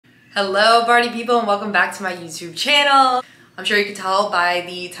Hello party people and welcome back to my YouTube channel. I'm sure you can tell by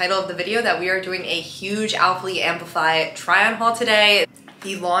the title of the video that we are doing a huge Alphalete Amplify try-on haul today.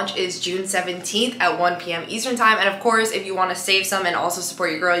 The launch is June 17th at 1 p.m. Eastern time, and of course if you want to save some and also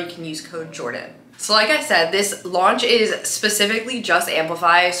support your girl, you can use code JORDYN. So like I said, this launch is specifically just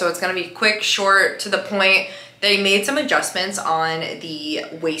Amplify, so it's going to be quick, short, to the point. They made some adjustments on the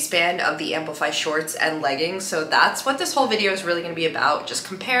waistband of the Amplify shorts and leggings, so that's what this whole video is really going to be about, just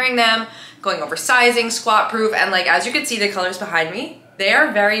comparing them, going over sizing, squat proof, and like as you can see the colors behind me, they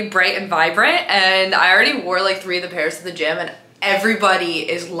are very bright and vibrant, and I already wore like 3 of the pairs to the gym and everybody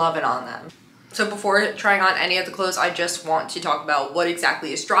is loving on them. So before trying on any of the clothes, I just want to talk about what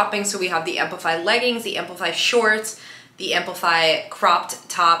exactly is dropping. So we have the Amplify leggings, the Amplify shorts, the Amplify cropped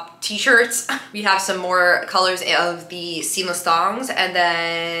top t-shirts. We have some more colors of the seamless thongs, and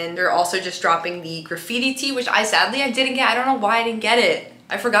then they're also just dropping the graffiti tee, which I didn't get. I don't know why I didn't get it.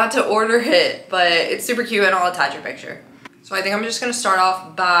 I forgot to order it, but it's super cute and I'll attach a picture. So I think I'm just gonna start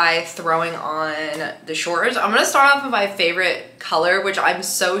off by throwing on the shorts. I'm gonna start off with my favorite color, which I'm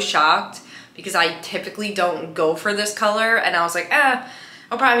so shocked because I typically don't go for this color, and I was like,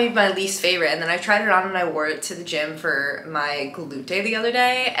 it'll probably be my least favorite. And then I tried it on and I wore it to the gym for my glute day the other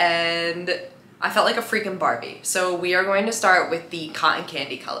day, and I felt like a freaking Barbie. So we are going to start with the cotton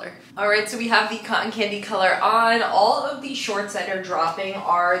candy color. All right, so we have the cotton candy color on. All of the shorts that are dropping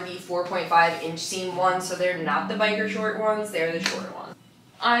are the 4.5 inch seam ones, so they're not the biker short ones, they're the shorter ones.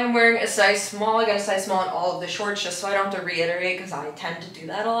 I'm wearing a size small. I got a size small in all of the shorts just so I don't have to reiterate because I tend to do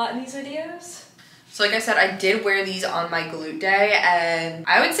that a lot in these videos. So like I said, I did wear these on my glute day, and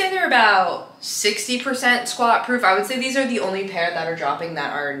I would say they're about 60% squat proof. I would say these are the only pair that are dropping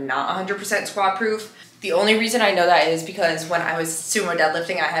that are not 100% squat proof. The only reason I know that is because when I was sumo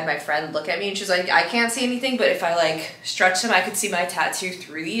deadlifting, I had my friend look at me and she's like, I can't see anything, but if I like stretch them, I could see my tattoo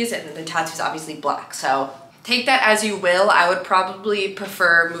through these, and the tattoo's obviously black. So take that as you will. I would probably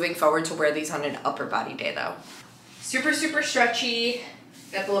prefer moving forward to wear these on an upper body day though. Super, super stretchy.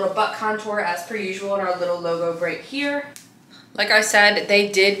 Got the little butt contour as per usual and our little logo right here. Like I said, they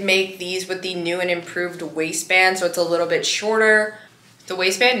did make these with the new and improved waistband, so it's a little bit shorter. The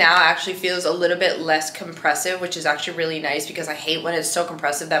waistband now actually feels a little bit less compressive, which is actually really nice because I hate when it's so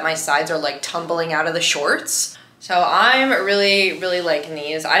compressive that my sides are like tumbling out of the shorts. So I'm really, really liking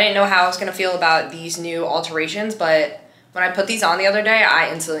these. I didn't know how I was gonna feel about these new alterations, but when I put these on the other day, I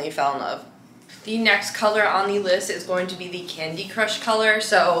instantly fell in love. The next color on the list is going to be the Candy Crush color.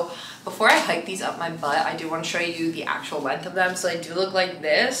 So before I hike these up my butt, I do want to show you the actual length of them. So they do look like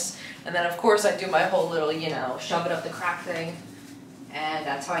this. And then of course I do my whole little, you know, shove it up the crack thing. And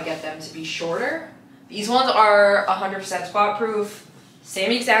that's how I get them to be shorter. These ones are 100% squat proof,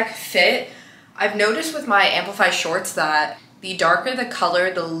 same exact fit. I've noticed with my Amplify shorts that the darker the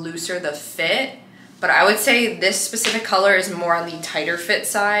color, the looser the fit. But I would say this specific color is more on the tighter fit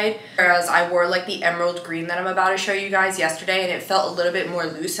side, whereas I wore like the emerald green that I'm about to show you guys yesterday and it felt a little bit more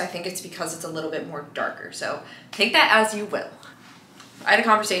loose. I think it's because it's a little bit more darker. So take that as you will. I had a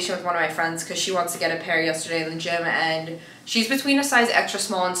conversation with one of my friends because she wants to get a pair yesterday in the gym, and she's between a size extra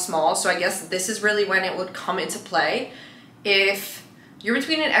small and small. So I guess this is really when it would come into play. If you're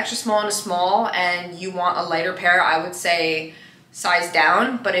between an extra small and a small and you want a lighter pair, I would say size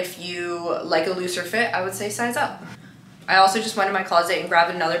down, but if you like a looser fit, I would say size up. I also just went in my closet and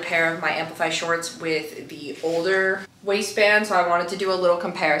grabbed another pair of my Amplify shorts with the older waistband, so I wanted to do a little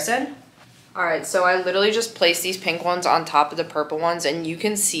comparison. Alright, so I literally just placed these pink ones on top of the purple ones, and you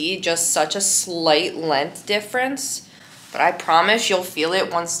can see just such a slight length difference. But I promise you'll feel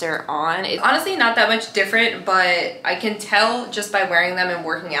it once they're on. It's honestly not that much different, but I can tell just by wearing them and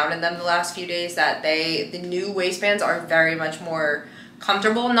working out in them the last few days that the new waistbands are very much more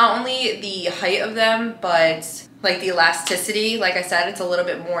comfortable. Not only the height of them, but like the elasticity. Like I said, it's a little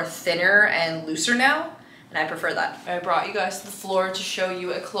bit more thinner and looser now, and I prefer that. I brought you guys to the floor to show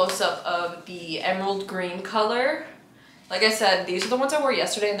you a close-up of the emerald green color. Like I said, these are the ones I wore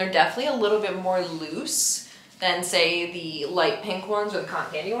yesterday, and they're definitely a little bit more loose than say the light pink ones or the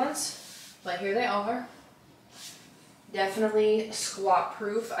cotton candy ones. But here they are. Definitely squat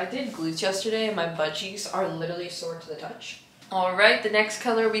proof. I did glutes yesterday and my butt cheeks are literally sore to the touch. All right, the next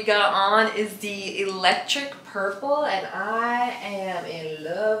color we got on is the electric purple, and I am in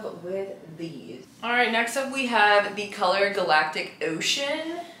love with these. All right, next up we have the color Galactic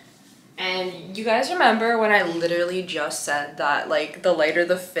Ocean. And you guys remember when I literally just said that like the lighter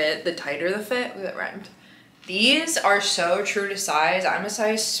the fit, the tighter the fit? That rhymed. These are so true to size. I'm a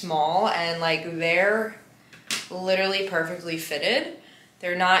size small, and like they're literally perfectly fitted.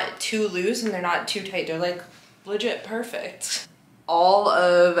 They're not too loose and they're not too tight. They're like legit perfect. all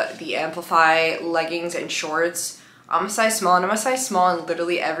of the Amplify leggings and shorts. I'm a size small, and I'm a size small in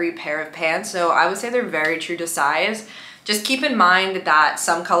literally every pair of pants, so I would say they're very true to size. Just keep in mind that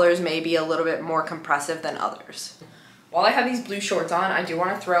some colors may be a little bit more compressive than others. While I have these blue shorts on, I do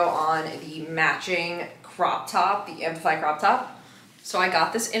want to throw on the matching crop top, the Amplify crop top. So I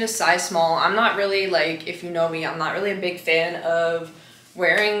got this in a size small. I'm not really, like, if you know me, I'm not really a big fan of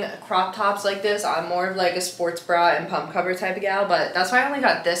wearing crop tops like this. I'm more of like a sports bra and pump cover type of gal, but that's why I only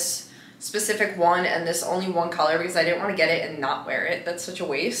got this specific one and this only one color, because I didn't want to get it and not wear it. That's such a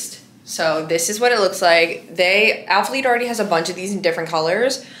waste. So this is what it looks like. Alphalete already has a bunch of these in different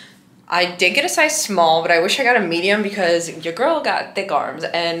colors. I did get a size small, but I wish I got a medium because your girl got thick arms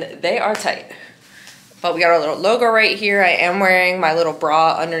and they are tight. But we got our little logo right here. I am wearing my little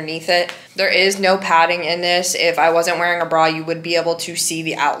bra underneath it. There is no padding in this. If I wasn't wearing a bra, you would be able to see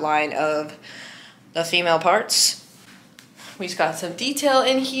the outline of the female parts. We just got some detail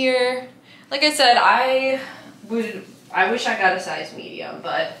in here. Like I said, I wish I got a size medium,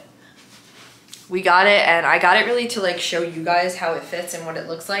 but we got it, and I got it really to like show you guys how it fits and what it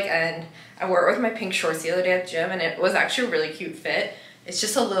looks like. And I wore it with my pink shorts the other day at the gym, and it was actually a really cute fit. It's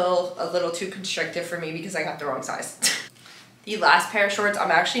just a little too constrictive for me because I got the wrong size. The last pair of shorts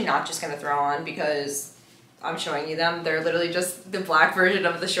I'm actually not just gonna throw on because I'm showing you them. They're literally just the black version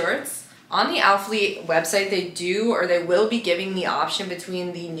of the shorts. On the Alphalete website, they will be giving the option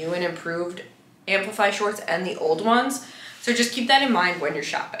between the new and improved Amplify shorts and the old ones. So just keep that in mind when you're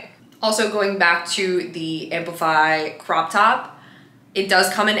shopping. Also, going back to the Amplify crop top, it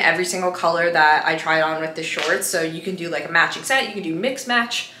does come in every single color that I tried on with the shorts. So you can do like a matching set, you can do mix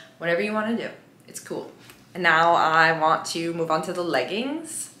match, whatever you want to do. It's cool. And now I want to move on to the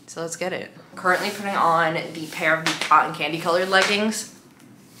leggings. So let's get it. I'm currently putting on the pair of the cotton candy colored leggings.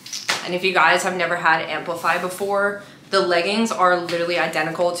 And if you guys have never had Amplify before, the leggings are literally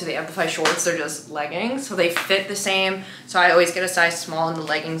identical to the Amplify shorts. They're just leggings, so they fit the same. So I always get a size small in the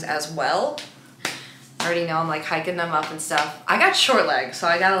leggings as well. I already know I'm like hiking them up and stuff. I got short legs, so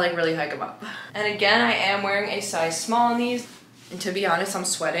I gotta like really hike them up. And again, I am wearing a size small in these. And to be honest, I'm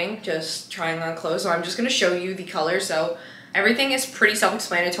sweating just trying on clothes. So I'm just gonna show you the colors. So everything is pretty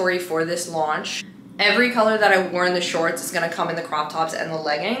self-explanatory for this launch. Every color that I wore in the shorts is gonna come in the crop tops and the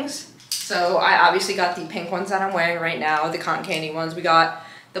leggings. So I obviously got the pink ones that I'm wearing right now, the cotton candy ones. We got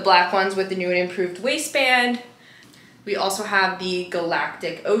the black ones with the new and improved waistband. We also have the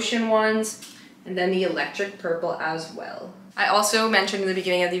galactic ocean ones, and then the electric purple as well. I also mentioned in the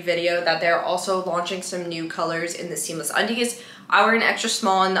beginning of the video that they're also launching some new colors in the seamless undies. I wear an extra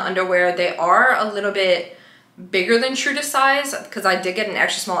small in the underwear. They are a little bit bigger than true to size because I did get an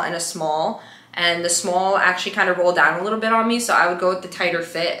extra small and a small. And the small actually kind of rolled down a little bit on me, so I would go with the tighter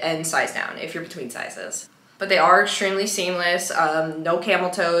fit and size down if you're between sizes. But they are extremely seamless, no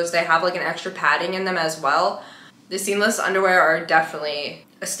camel toes. They have like an extra padding in them as well. The seamless underwear are definitely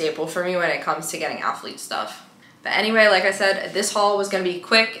a staple for me when it comes to getting Alphalete stuff. But anyway, like I said, this haul was gonna be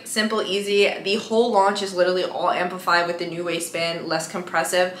quick, simple, easy. The whole launch is literally all Amplified with the new waistband, less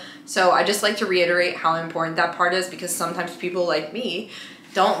compressive. So I just like to reiterate how important that part is, because sometimes people like me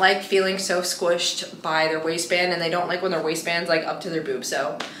don't like feeling so squished by their waistband, and they don't like when their waistband's like up to their boobs.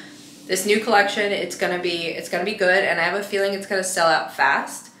 So this new collection, it's gonna be good, and I have a feeling it's gonna sell out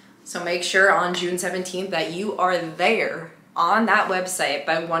fast. So make sure on June 17th that you are there on that website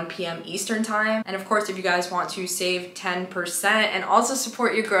by 1 p.m. Eastern time. And of course, if you guys want to save 10% and also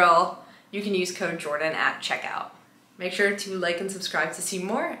support your girl, you can use code JORDYN at checkout. Make sure to like and subscribe to see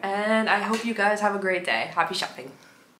more, and I hope you guys have a great day. Happy shopping.